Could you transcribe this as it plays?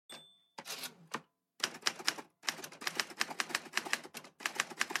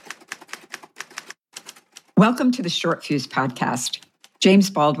Welcome to the Short Fuse podcast. James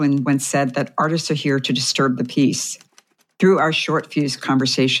Baldwin once said that artists are here to disturb the peace. Through our Short Fuse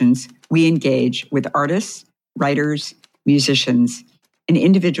conversations, we engage with artists, writers, musicians, and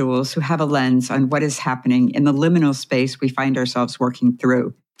individuals who have a lens on what is happening in the liminal space we find ourselves working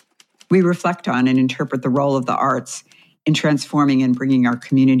through. We reflect on and interpret the role of the arts in transforming and bringing our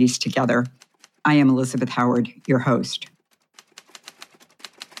communities together. I am Elizabeth Howard, your host.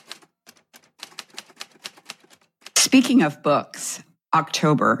 Speaking of books,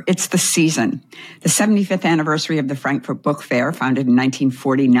 October, it's the season. The 75th anniversary of the Frankfurt Book Fair, founded in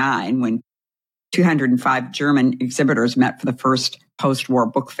 1949 when 205 German exhibitors met for the first post-war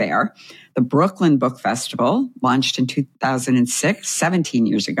book fair. The Brooklyn Book Festival, launched in 2006, 17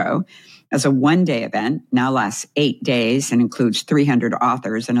 years ago, as a one-day event, now lasts 8 days and includes 300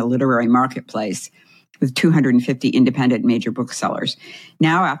 authors and a literary marketplace with 250 independent major booksellers.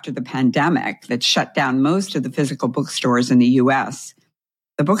 Now, after the pandemic that shut down most of the physical bookstores in the U.S.,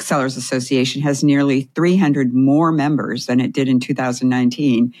 the Booksellers Association has nearly 300 more members than it did in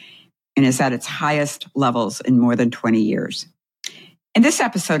 2019 and is at its highest levels in more than 20 years. In this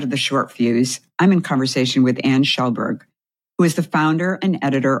episode of The Short Fuse, I'm in conversation with Anne Schellberg, who is the founder and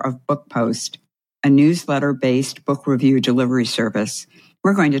editor of BookPost, a newsletter-based book review delivery service.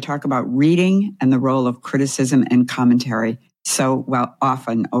 We're going to talk about reading and the role of criticism and commentary, so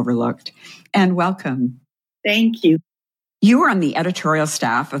often overlooked. And welcome. Thank you. You were on the editorial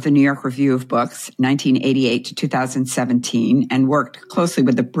staff of the New York Review of Books, 1988 to 2017, and worked closely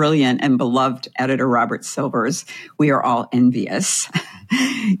with the brilliant and beloved editor Robert Silvers. We are all envious.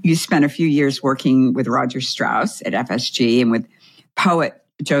 You spent a few years working with Roger Strauss at FSG and with poet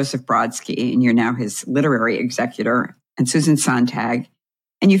Joseph Brodsky, and you're now his literary executor, and Susan Sontag.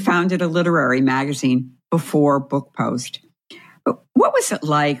 And you founded a literary magazine before BookPost. What was it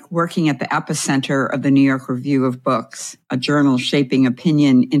like working at the epicenter of the New York Review of Books, a journal shaping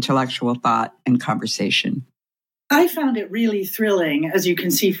opinion, intellectual thought, and conversation? I found it really thrilling, as you can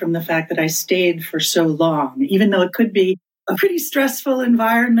see from the fact that I stayed for so long, even though it could be a pretty stressful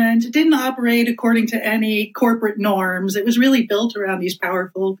environment. It didn't operate according to any corporate norms. It was really built around these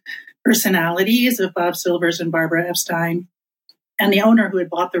powerful personalities of Bob Silvers and Barbara Epstein. And the owner, who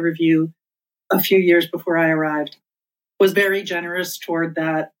had bought the review a few years before I arrived, was very generous toward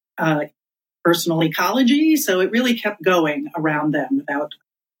that personal ecology. So it really kept going around them without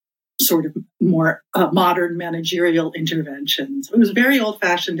sort of more modern managerial interventions. It was very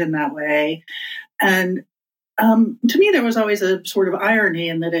old-fashioned in that way. And to me, there was always a sort of irony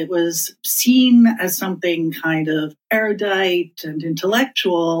in that it was seen as something kind of erudite and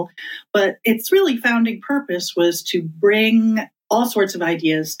intellectual, but its really founding purpose was to bring all sorts of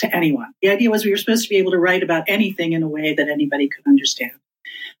ideas to anyone. The idea was we were supposed to be able to write about anything in a way that anybody could understand.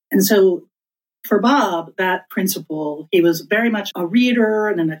 And so for Bob, that principle, he was very much a reader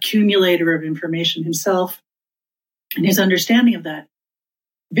and an accumulator of information himself. And his understanding of that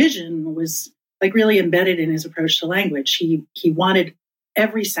vision was like really embedded in his approach to language. He wanted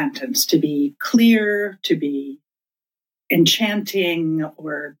every sentence to be clear, to be enchanting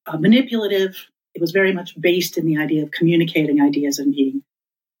or manipulative. It was very much based in the idea of communicating ideas and being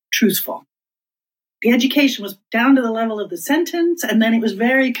truthful. The education was down to the level of the sentence, and then it was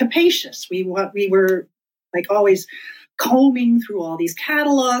very capacious. We were like always combing through all these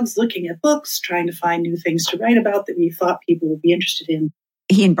catalogs, looking at books, trying to find new things to write about that we thought people would be interested in.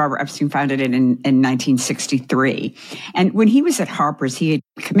 He and Barbara Epstein founded it in 1963. And when he was at Harper's, he had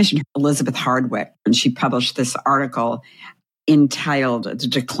commissioned Elizabeth Hardwick, and she published this article entitled The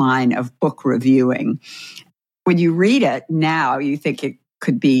Decline of Book Reviewing. When you read it now, you think it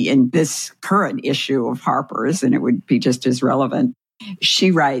could be in this current issue of Harper's, and it would be just as relevant.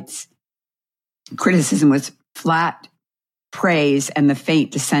 She writes, criticism was flat praise and the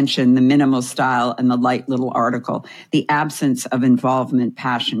faint dissension, the minimal style and the light little article, the absence of involvement,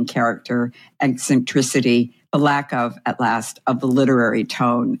 passion, character, eccentricity, the lack of, at last, of the literary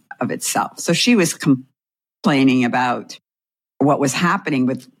tone of itself. So she was complaining about what was happening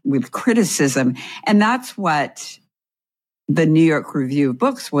with criticism. And that's what the New York Review of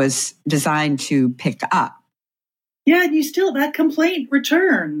Books was designed to pick up. Yeah, and that complaint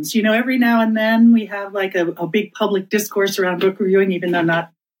returns. You know, every now and then we have like a big public discourse around book reviewing, even though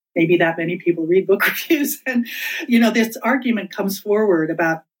not maybe that many people read book reviews. And, this argument comes forward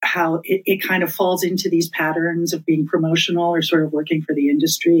about how it kind of falls into these patterns of being promotional or sort of working for the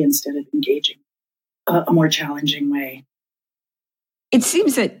industry instead of engaging a more challenging way. It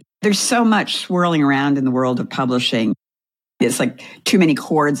seems that there's so much swirling around in the world of publishing. It's like too many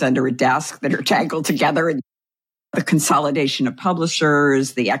cords under a desk that are tangled together, and the consolidation of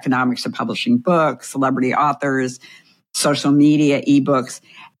publishers, the economics of publishing books, celebrity authors, social media, ebooks.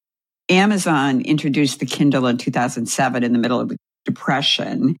 Amazon introduced the Kindle in 2007 in the middle of the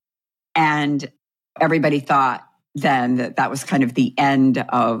Depression. And everybody thought then that that was kind of the end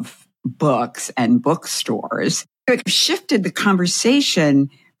of books and bookstores. It shifted the conversation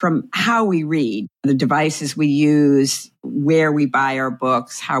from how we read, the devices we use, where we buy our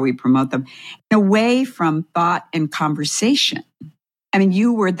books, how we promote them, away from thought and conversation. I mean,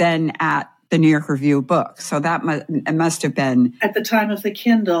 you were then at the New York Review of Books, so that must have been at the time of the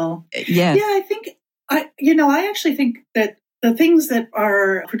Kindle. Yes. Yeah, I actually think that the things that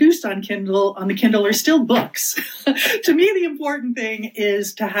are produced on the Kindle are still books. To me, the important thing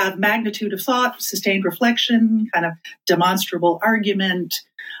is to have magnitude of thought, sustained reflection, kind of demonstrable argument.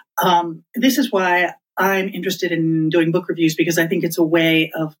 This is why I'm interested in doing book reviews, because I think it's a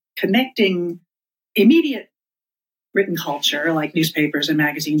way of connecting immediate written culture, like newspapers and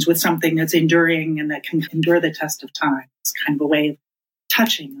magazines, with something that's enduring and that can endure the test of time. It's kind of a way of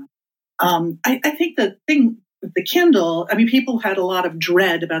touching. I think the thing with the Kindle, I mean, people had a lot of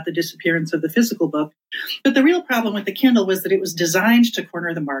dread about the disappearance of the physical book, but the real problem with the Kindle was that it was designed to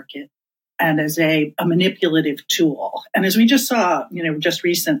corner the market and as a manipulative tool. And as we just saw, just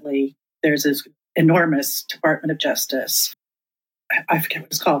recently, there's this enormous Department of Justice, I forget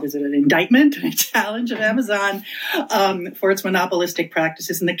what it's called. Is it an indictment, a challenge of Amazon for its monopolistic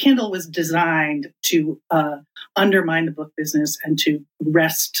practices? And the Kindle was designed to undermine the book business and to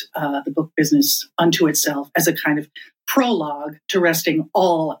wrest the book business unto itself as a kind of prologue to wresting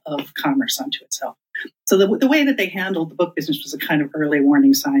all of commerce unto itself. So the way that they handled the book business was a kind of early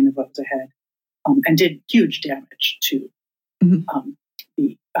warning sign of what was ahead, and did huge damage to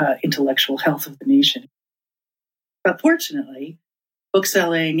the intellectual health of the nation. But fortunately,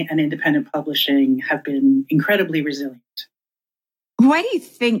 bookselling and independent publishing have been incredibly resilient. Why do you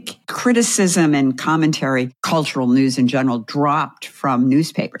think criticism and commentary, cultural news in general, dropped from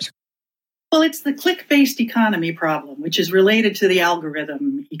newspapers? Well, it's the click-based economy problem, which is related to the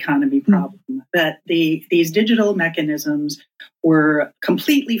algorithm economy problem, that these digital mechanisms were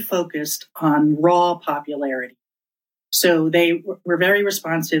completely focused on raw popularity. So they were very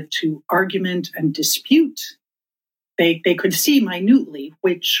responsive to argument and dispute. They could see minutely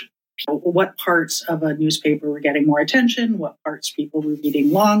what parts of a newspaper were getting more attention, what parts people were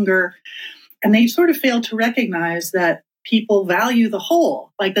reading longer. And they sort of failed to recognize that people value the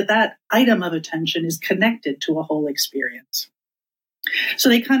whole, like that item of attention is connected to a whole experience. So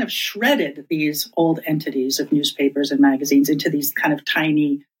they kind of shredded these old entities of newspapers and magazines into these kind of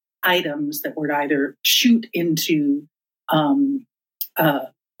tiny items that would either shoot into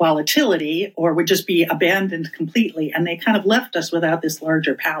volatility or would just be abandoned completely. And they kind of left us without this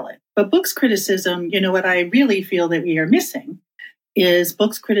larger palette. But books criticism, what I really feel that we are missing is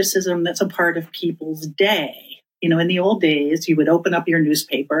books criticism that's a part of people's day. In the old days, you would open up your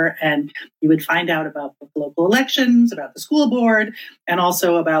newspaper and you would find out about the local elections, about the school board, and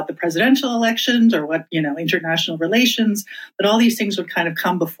also about the presidential elections or international relations. But all these things would kind of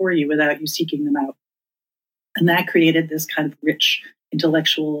come before you without you seeking them out. And that created this kind of rich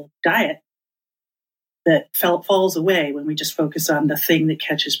intellectual diet that falls away when we just focus on the thing that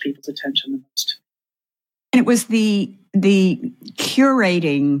catches people's attention the most. And it was the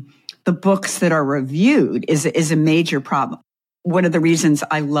curating the books that are reviewed is a major problem. One of the reasons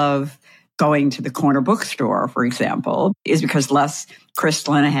I love going to the corner bookstore, for example, is because Chris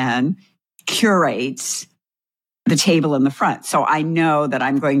Linehan curates the table in the front. So I know that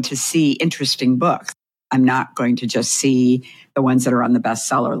I'm going to see interesting books. I'm not going to just see the ones that are on the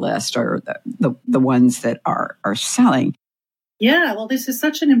bestseller list or the ones that are selling. Yeah, well, this is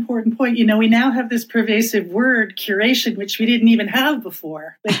such an important point. We now have this pervasive word, curation, which we didn't even have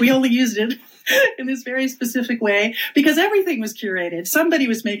before. Like we only used it in this very specific way because everything was curated. Somebody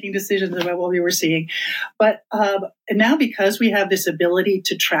was making decisions about what we were seeing. But and now because we have this ability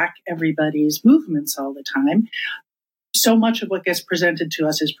to track everybody's movements all the time, so much of what gets presented to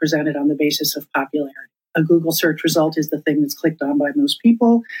us is presented on the basis of popularity. A Google search result is the thing that's clicked on by most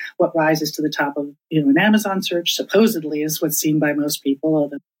people. What rises to the top of an Amazon search supposedly is what's seen by most people.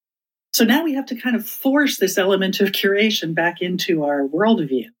 So now we have to kind of force this element of curation back into our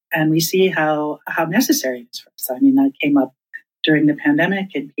worldview. And we see how necessary it is for us. I mean, that came up during the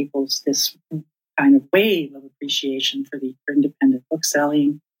pandemic and people's this kind of wave of appreciation for independent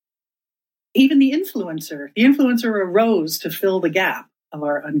bookselling. Even the influencer arose to fill the gap of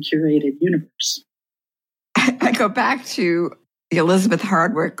our uncurated universe. I go back to the Elizabeth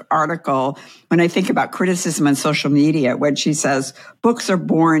Hardwick article when I think about criticism on social media, when she says, books are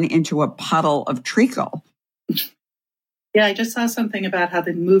born into a puddle of treacle. Yeah, I just saw something about how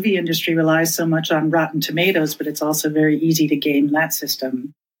the movie industry relies so much on Rotten Tomatoes, but it's also very easy to game that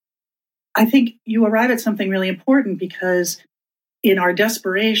system. I think you arrive at something really important because in our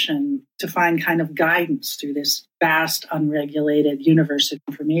desperation to find kind of guidance through this vast, unregulated universe of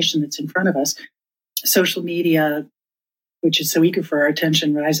information that's in front of us, social media, which is so eager for our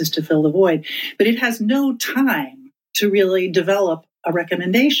attention, rises to fill the void. But it has no time to really develop a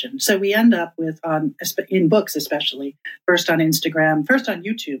recommendation. So we end up with, in books especially, first on Instagram, first on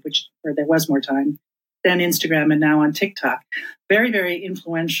YouTube, where there was more time, then Instagram, and now on TikTok. Very, very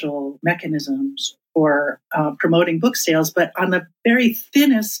influential mechanisms for promoting book sales, but on the very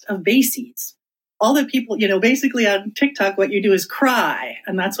thinnest of bases. All the people, basically on TikTok, what you do is cry,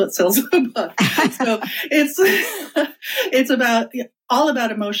 and that's what sells a book. So it's all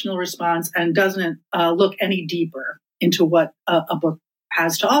about emotional response and doesn't look any deeper into what a book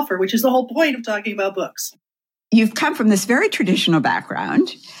has to offer, which is the whole point of talking about books. You've come from this very traditional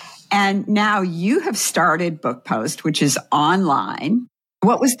background, and now you have started BookPost, which is online.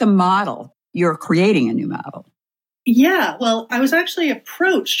 What was the model? You're creating a new model. Yeah, well, I was actually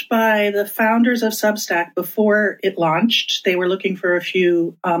approached by the founders of Substack before it launched. They were looking for a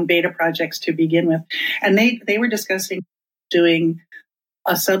few beta projects to begin with, and they were discussing doing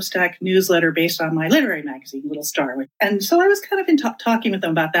a Substack newsletter based on my literary magazine, Little Star. And so I was kind of talking with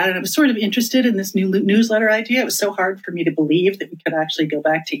them about that, and I was sort of interested in this new newsletter idea. It was so hard for me to believe that we could actually go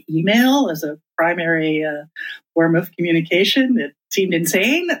back to email as a primary form of communication. It seemed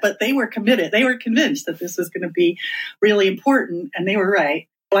insane, but they were committed. They were convinced that this was going to be really important, and they were right.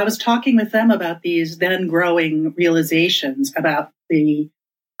 I was talking with them about these then growing realizations about the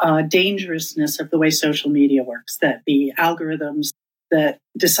dangerousness of the way social media works, that the algorithms that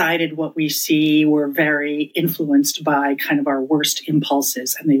decided what we see were very influenced by kind of our worst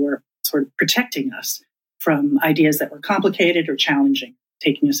impulses, and they were sort of protecting us from ideas that were complicated or challenging,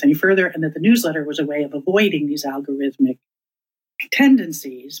 taking us any further, and that the newsletter was a way of avoiding these algorithmic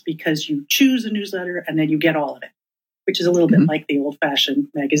tendencies because you choose a newsletter and then you get all of it, which is a little bit like the old-fashioned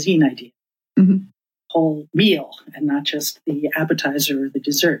magazine idea. Whole meal and not just the appetizer or the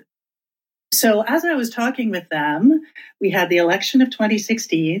dessert. So as I was talking with them, we had the election of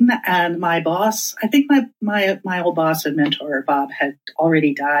 2016, and my boss, I think my old boss and mentor, Bob, had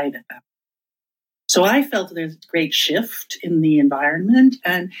already died at that point. So I felt that there's a great shift in the environment,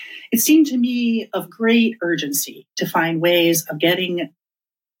 and it seemed to me of great urgency to find ways of getting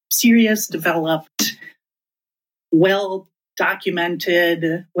serious, developed,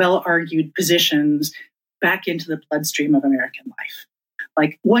 well-documented, well-argued positions back into the bloodstream of American life.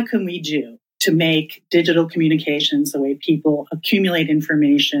 Like, what can we do to make digital communications, the way people accumulate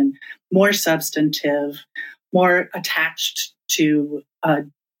information, more substantive, more attached to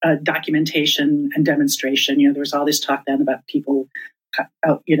documentation and demonstration? There was all this talk then about people,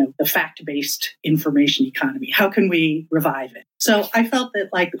 the fact-based information economy. How can we revive it? So I felt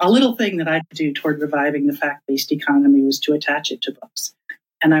that like a little thing that I could do toward reviving the fact-based economy was to attach it to books.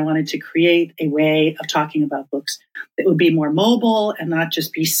 And I wanted to create a way of talking about books that would be more mobile and not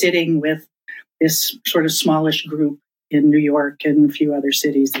just be sitting with this sort of smallish group in New York and a few other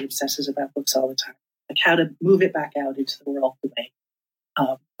cities that obsesses about books all the time. Like how to move it back out into the world the way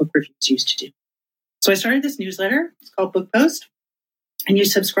book reviews used to do. So I started this newsletter. It's called BookPost. And you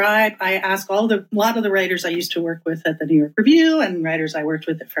subscribe. I ask a lot of the writers I used to work with at the New York Review and writers I worked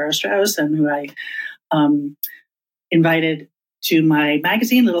with at Farrar Straus and who I invited to my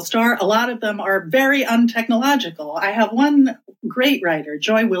magazine, Little Star. A lot of them are very untechnological. I have one great writer,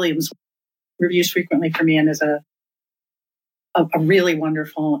 Joy Williams, reviews frequently for me and is a really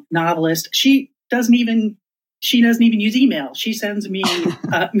wonderful novelist. She doesn't even use email. She sends me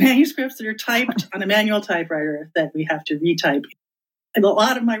manuscripts that are typed on a manual typewriter that we have to retype. And a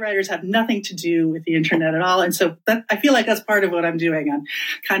lot of my writers have nothing to do with the internet at all. And so I feel like that's part of what I'm doing. I'm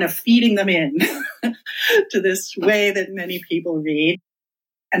kind of feeding them in to this way that many people read.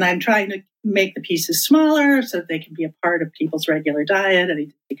 And I'm trying to make the pieces smaller so that they can be a part of people's regular diet.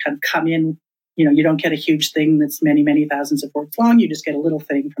 And they kind of come in, you don't get a huge thing that's many, many thousands of words long. You just get a little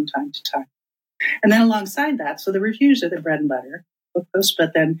thing from time to time. And then alongside that, so the reviews are the bread and butter. BookPost,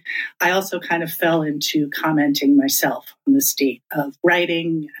 but then I also kind of fell into commenting myself on the state of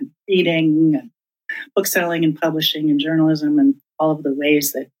writing and reading and bookselling and publishing and journalism and all of the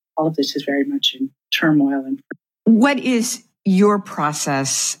ways that all of this is very much in turmoil. And what is your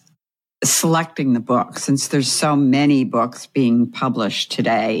process selecting the book, since there's so many books being published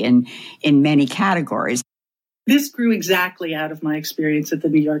today in many categories? This grew exactly out of my experience at the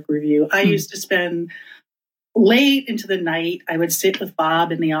New York Review. I used to spend late into the night, I would sit with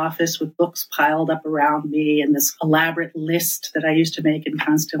Bob in the office with books piled up around me and this elaborate list that I used to make and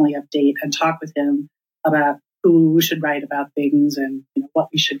constantly update, and talk with him about who should write about things and what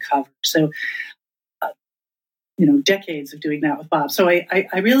we should cover. So, decades of doing that with Bob. So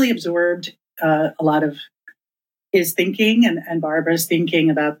I really absorbed a lot of his thinking and Barbara's thinking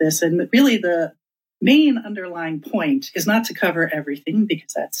about this. And really the main underlying point is not to cover everything,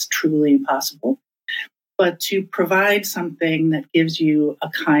 because that's truly impossible, but to provide something that gives you a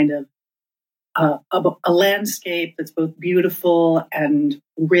kind of a landscape that's both beautiful and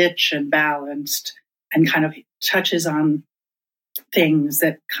rich and balanced, and kind of touches on things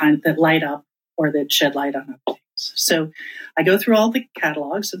that light up or that shed light on other things. So I go through all the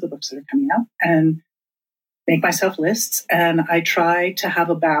catalogs of the books that are coming out and make myself lists, and I try to have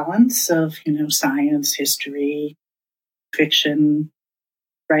a balance of science, history, fiction,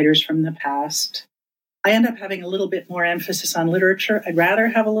 writers from the past. I end up having a little bit more emphasis on literature. I'd rather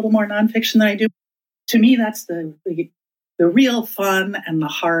have a little more nonfiction than I do. To me, that's the real fun and the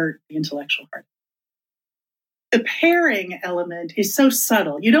heart, the intellectual heart. The pairing element is so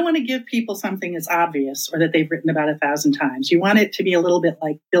subtle. You don't want to give people something that's obvious or that they've written about 1,000 times. You want it to be a little bit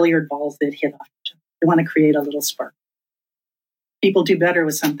like billiard balls that hit off each other. You want to create a little spark. People do better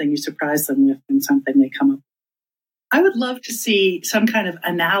with something you surprise them with than something they come up with. I would love to see some kind of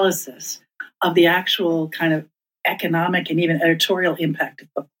analysis of the actual kind of economic and even editorial impact of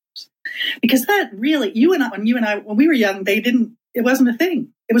books. Because that really, when we were young, it wasn't a thing.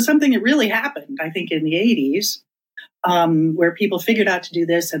 It was something that really happened, I think, in the 80s, where people figured out to do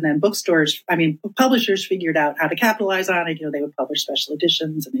this, and then publishers figured out how to capitalize on it. They would publish special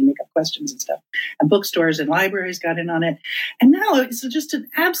editions and they make up questions and stuff. And bookstores and libraries got in on it. And now it's just an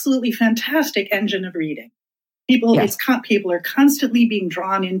absolutely fantastic engine of reading. People are constantly being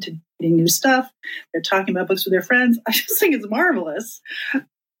drawn into reading new stuff. They're talking about books with their friends. I just think it's marvelous.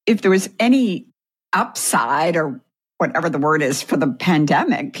 If there was any upside, or whatever the word is, for the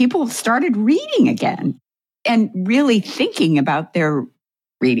pandemic, people started reading again and really thinking about their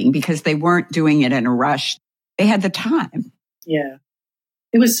reading, because they weren't doing it in a rush. They had the time. Yeah.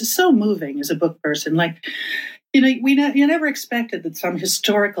 It was so moving as a book person. You never expected that some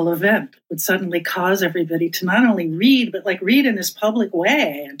historical event would suddenly cause everybody to not only read, but read in this public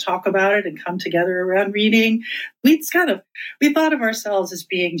way and talk about it and come together around reading. We thought of ourselves as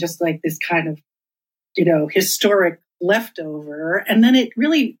being just like this kind of, historic leftover. And then it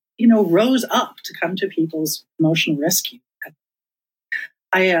really, rose up to come to people's emotional rescue.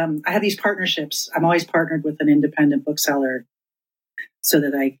 I have these partnerships. I'm always partnered with an independent bookseller so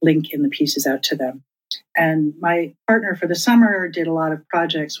that I link in the pieces out to them. And my partner for the summer did a lot of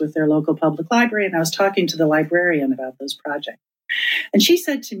projects with their local public library, and I was talking to the librarian about those projects. And she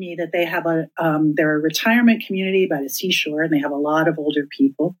said to me that they have they're a retirement community by the seashore, and they have a lot of older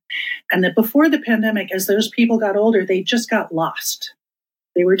people. And that before the pandemic, as those people got older, they just got lost.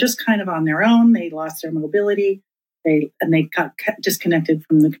 They were just kind of on their own. They lost their mobility. They got disconnected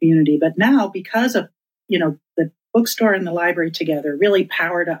from the community. But now, because of, the bookstore and the library together really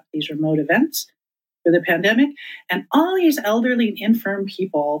powered up these remote events for the pandemic, and all these elderly and infirm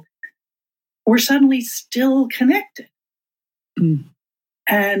people were suddenly still connected. Mm.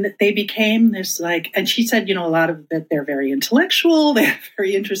 And they became this and she said, a lot of that they're very intellectual, they have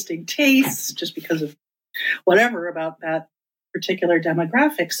very interesting tastes just because of whatever about that particular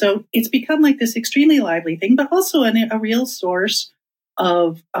demographic. So it's become this extremely lively thing, but also a real source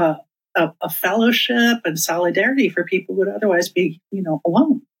of a fellowship and solidarity for people who would otherwise be,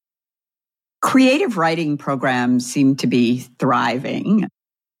 alone. Creative writing programs seem to be thriving.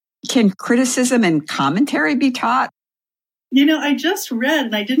 Can criticism and commentary be taught? I just read,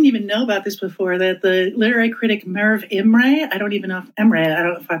 and I didn't even know about this before, that the literary critic Merv Imre, I don't know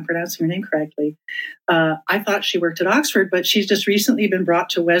if I'm pronouncing her name correctly. I thought she worked at Oxford, but she's just recently been brought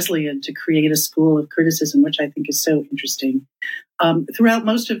to Wesleyan to create a school of criticism, which I think is so interesting. Throughout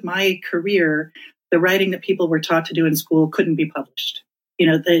most of my career, the writing that people were taught to do in school couldn't be published.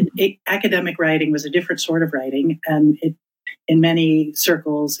 Academic writing was a different sort of writing, and in many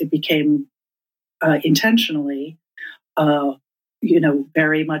circles, it became intentionally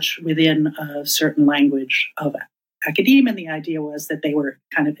very much within a certain language of academia. And the idea was that they were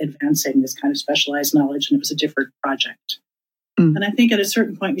kind of advancing this kind of specialized knowledge, and it was a different project. Mm. And I think at a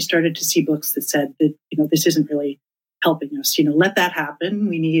certain point, we started to see books that said that, this isn't really helping us. Let that happen.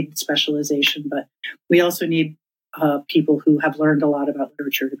 We need specialization, but we also need people who have learned a lot about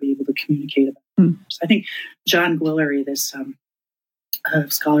literature to be able to communicate about it. Mm. So I think John Guillory, this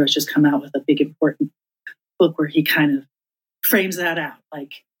scholar, has just come out with a big, important book where he kind of frames that out,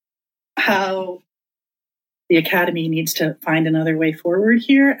 how the Academy needs to find another way forward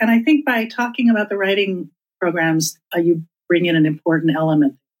here. And I think by talking about the writing programs, you bring in an important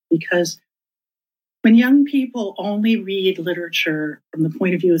element, because when young people only read literature from the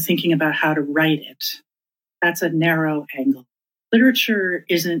point of view of thinking about how to write it, that's a narrow angle. Literature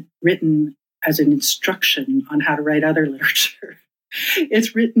isn't written as an instruction on how to write other literature.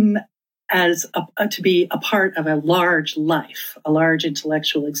 It's written as to be a part of a large life, a large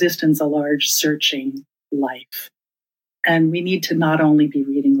intellectual existence, a large searching life. And we need to not only be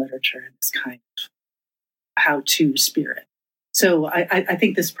reading literature in this kind of how-to spirit. So I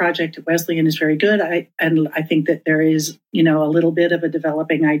think this project at Wesleyan is very good. And I think that there is, a little bit of a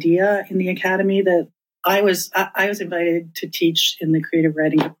developing idea in the Academy that I was invited to teach in the creative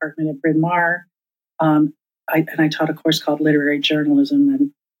writing department at Bryn Mawr. I taught a course called literary journalism.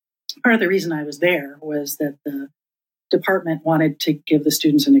 And part of the reason I was there was that the department wanted to give the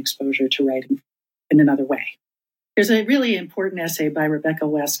students an exposure to writing in another way. There's a really important essay by Rebecca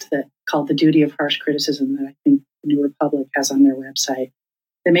West called The Duty of Harsh Criticism that I think New Republic has on their website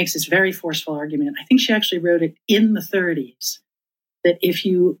that makes this very forceful argument. I think she actually wrote it in the 30s, that if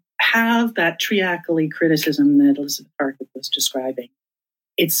you have that triacally criticism that Elizabeth Hartwick was describing,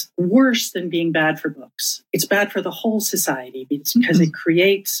 it's worse than being bad for books. It's bad for the whole society because it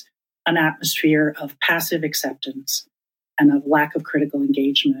creates an atmosphere of passive acceptance and of lack of critical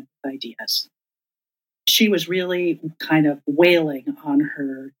engagement with ideas. She was really kind of wailing on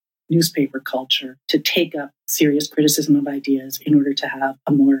her newspaper culture to take up serious criticism of ideas in order to have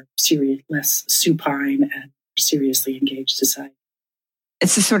a more serious, less supine and seriously engaged society.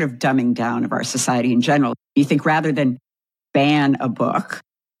 It's a sort of dumbing down of our society in general. You think rather than ban a book,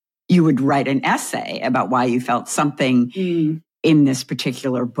 you would write an essay about why you felt something in this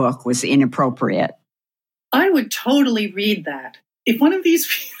particular book was inappropriate. I would totally read that. If one of these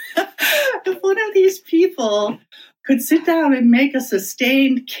people could sit down and make a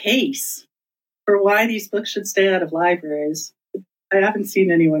sustained case for why these books should stay out of libraries, I haven't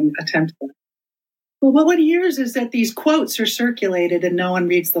seen anyone attempt that. Well, what hears is that these quotes are circulated and no one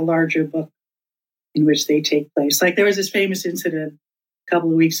reads the larger book in which they take place. Like there was this famous incident a couple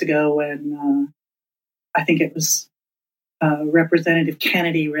of weeks ago when I think it was Representative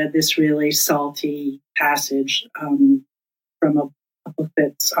Kennedy read this really salty passage from a book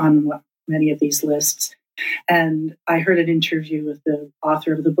that's on many of these lists. And I heard an interview with the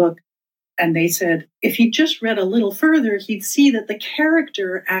author of the book, and they said if he just read a little further, he'd see that the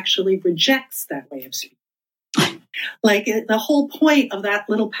character actually rejects that way of speaking. Like the whole point of that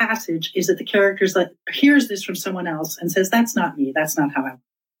little passage is that the character's like hears this from someone else and says, "That's not me. That's not how I want."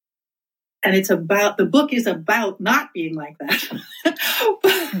 And the book is about not being like that.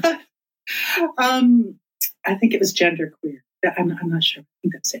 I think it was genderqueer. I'm not sure. I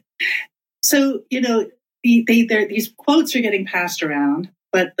think that's it. So, these quotes are getting passed around,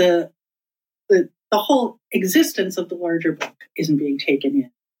 but the whole existence of the larger book isn't being taken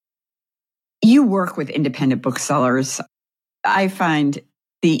in. You work with independent booksellers. I find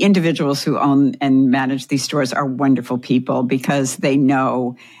the individuals who own and manage these stores are wonderful people because they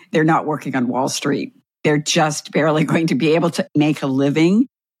know they're not working on Wall Street. They're just barely going to be able to make a living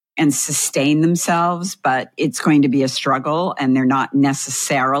and sustain themselves, but it's going to be a struggle, and they're not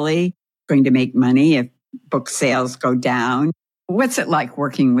necessarily going to make money if book sales go down. What's it like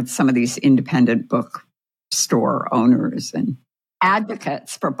working with some of these independent book store owners and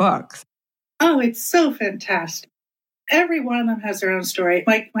advocates for books? Oh, it's so fantastic. Every one of them has their own story.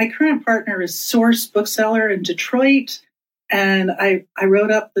 My current partner is Source Bookseller in Detroit, and I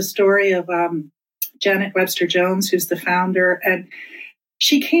wrote up the story of Janet Webster Jones, who's the founder, and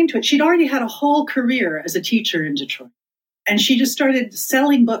she came to it. She'd already had a whole career as a teacher in Detroit. And she just started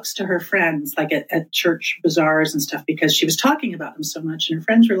selling books to her friends, like at church bazaars and stuff, because she was talking about them so much. And her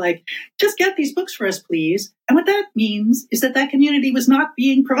friends were like, just get these books for us, please. And what that means is that community was not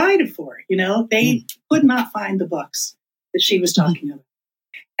being provided for. They could not find the books that she was talking about.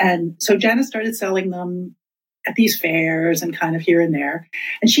 And so Janet started selling them at these fairs and kind of here and there.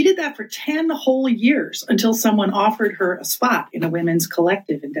 And she did that for 10 whole years until someone offered her a spot in a women's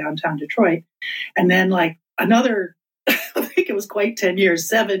collective in downtown Detroit. And then another, I think it was quite 10 years,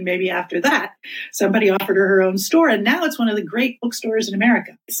 7 maybe after that, somebody offered her own store. And now it's one of the great bookstores in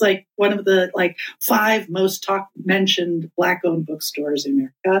America. It's like one of the 5 most mentioned Black-owned bookstores in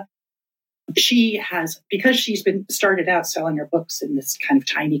America. She has, because she's been started out selling her books in this kind of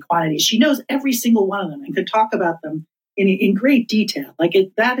tiny quantity, she knows every single one of them and could talk about them in great detail.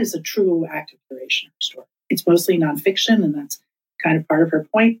 That is a true active curation of her story. It's mostly nonfiction, and that's kind of part of her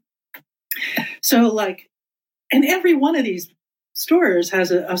point. So and every one of these stores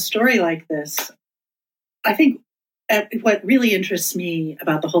has a story like this. I think what really interests me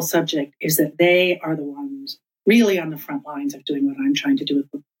about the whole subject is that they are the ones really on the front lines of doing what I'm trying to do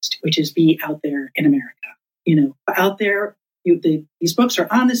with books, which is be out there in America. Out there, these books are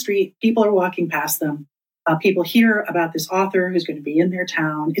on the street. People are walking past them. People hear about this author who's going to be in their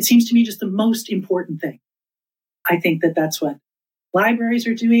town. It seems to me just the most important thing. I think that that's what libraries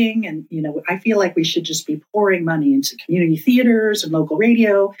are doing. And, I feel like we should just be pouring money into community theaters and local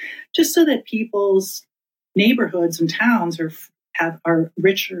radio, just so that people's neighborhoods and towns are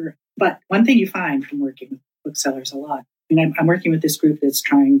richer. But one thing you find from working with booksellers a lot, I'm working with this group that's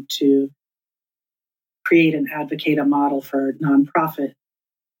trying to create and advocate a model for nonprofit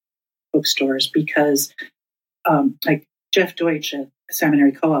bookstores because, like Jeff Deutsch at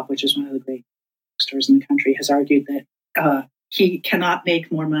Seminary Co-op, which is one of the great bookstores in the country, has argued that he cannot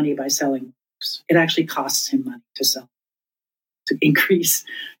make more money by selling books. It actually costs him money to increase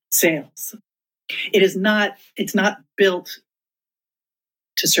sales. It's not built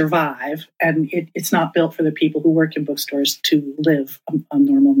to survive, and it's not built for the people who work in bookstores to live a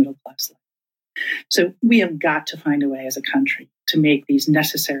normal middle class life. So we have got to find a way as a country to make these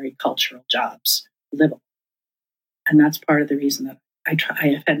necessary cultural jobs livable. And that's part of the reason that I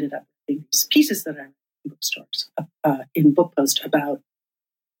have ended up writing these pieces that I write in bookstores, in Book Post, about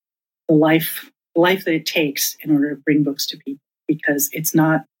the life that it takes in order to bring books to people, because it's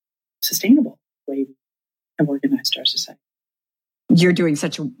not sustainable the way we have organized our society. You're doing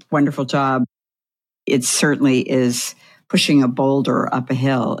such a wonderful job. It certainly is pushing a boulder up a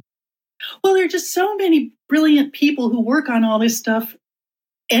hill. Well, there are just so many brilliant people who work on all this stuff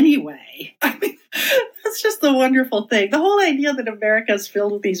anyway. I mean, that's just the wonderful thing. The whole idea that America is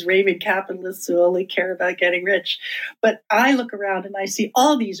filled with these raving capitalists who only care about getting rich. But I look around and I see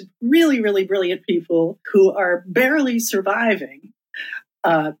all these really, really brilliant people who are barely surviving,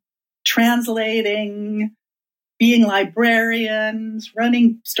 translating, being librarians,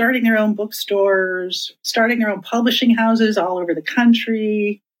 starting their own bookstores, starting their own publishing houses all over the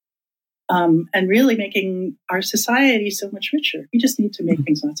country. And really making our society so much richer. We just need to make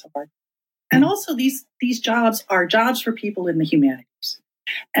things not so hard. And also, these jobs are jobs for people in the humanities.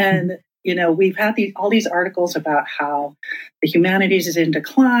 And, we've had all these articles about how the humanities is in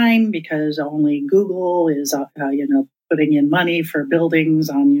decline because only Google is, putting in money for buildings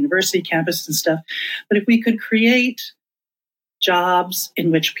on university campus and stuff. But if we could create jobs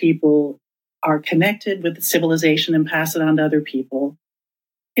in which people are connected with the civilization and pass it on to other people,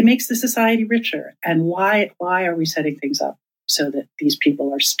 it makes the society richer. And why are we setting things up so that these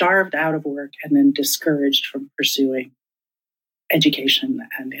people are starved out of work and then discouraged from pursuing education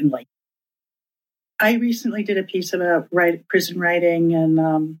and enlightenment? I recently did a piece about prison writing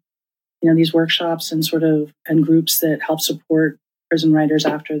and these workshops and and groups that help support prison writers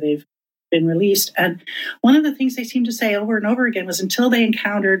after they've been released. And one of the things they seemed to say over and over again was until they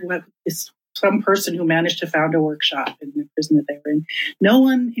encountered some person who managed to found a workshop in the prison that they were in, no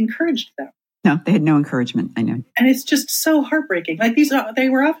one encouraged them. No, they had no encouragement. I know. And it's just so heartbreaking. Like they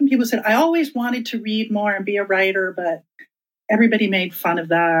were often people who said, I always wanted to read more and be a writer, but everybody made fun of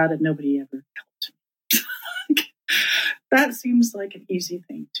that and nobody ever helped me. That seems like an easy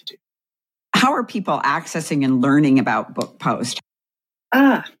thing to do. How are people accessing and learning about Book Post?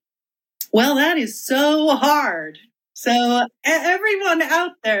 Well, that is so hard. So everyone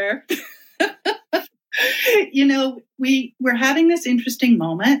out there, we're having this interesting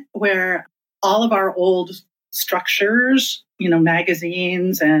moment where all of our old structures,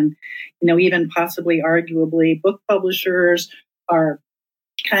 magazines and, even possibly arguably book publishers are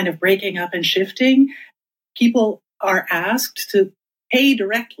kind of breaking up and shifting. People are asked to pay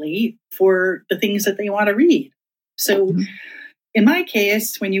directly for the things that they want to read. So in my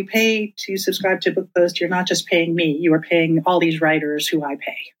case, when you pay to subscribe to Book Post, you're not just paying me, you are paying all these writers who I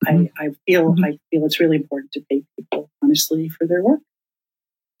pay. I feel it's really important to pay people honestly for their work.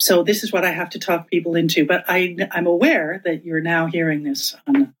 So this is what I have to talk people into. But I'm aware that you're now hearing this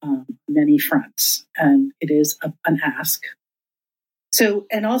on many fronts, and it is an ask. So,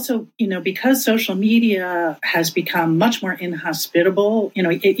 and also, because social media has become much more inhospitable,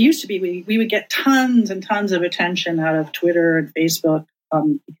 it used to be we would get tons and tons of attention out of Twitter and Facebook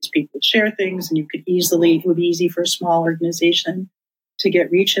because people would share things and it would be easy for a small organization to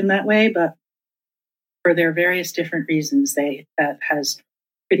get reach in that way. But for their various different reasons, that has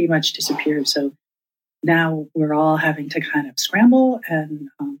pretty much disappeared. So now we're all having to kind of scramble and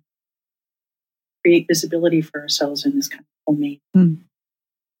create visibility for ourselves in this kind of homemade.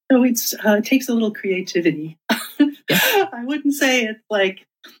 So it takes a little creativity. I wouldn't say it's like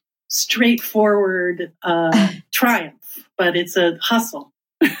straightforward triumph, but it's a hustle.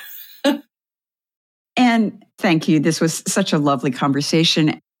 And thank you. This was such a lovely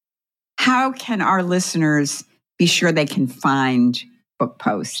conversation. How can our listeners be sure they can find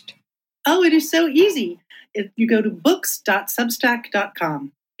BookPost? Oh, it is so easy. If you go to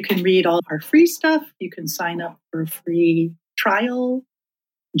books.substack.com, you can read all our free stuff. You can sign up for a free trial,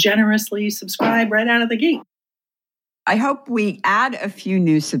 generously subscribe right out of the gate. I hope we add a few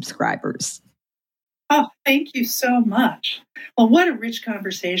new subscribers. Oh, thank you so much. Well, what a rich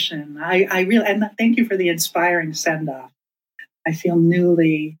conversation. I really, and thank you for the inspiring send-off. I feel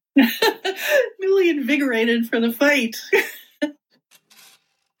newly invigorated for the fight.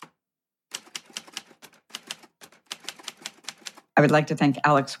 I would like to thank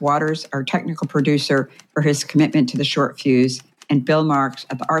Alex Waters, our technical producer, for his commitment to the Short Fuse, and Bill Marks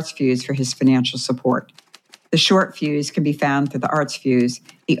at the Arts Fuse for his financial support. The Short Fuse can be found through the Arts Fuse,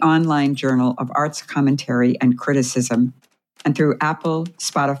 the online journal of arts commentary and criticism, and through Apple,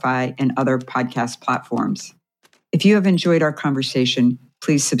 Spotify, and other podcast platforms. If you have enjoyed our conversation,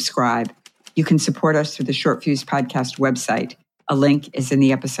 please subscribe. You can support us through the Short Fuse podcast website. A link is in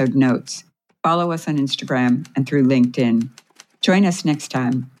the episode notes. Follow us on Instagram and through LinkedIn. Join us next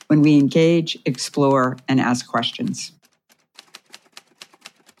time when we engage, explore, and ask questions.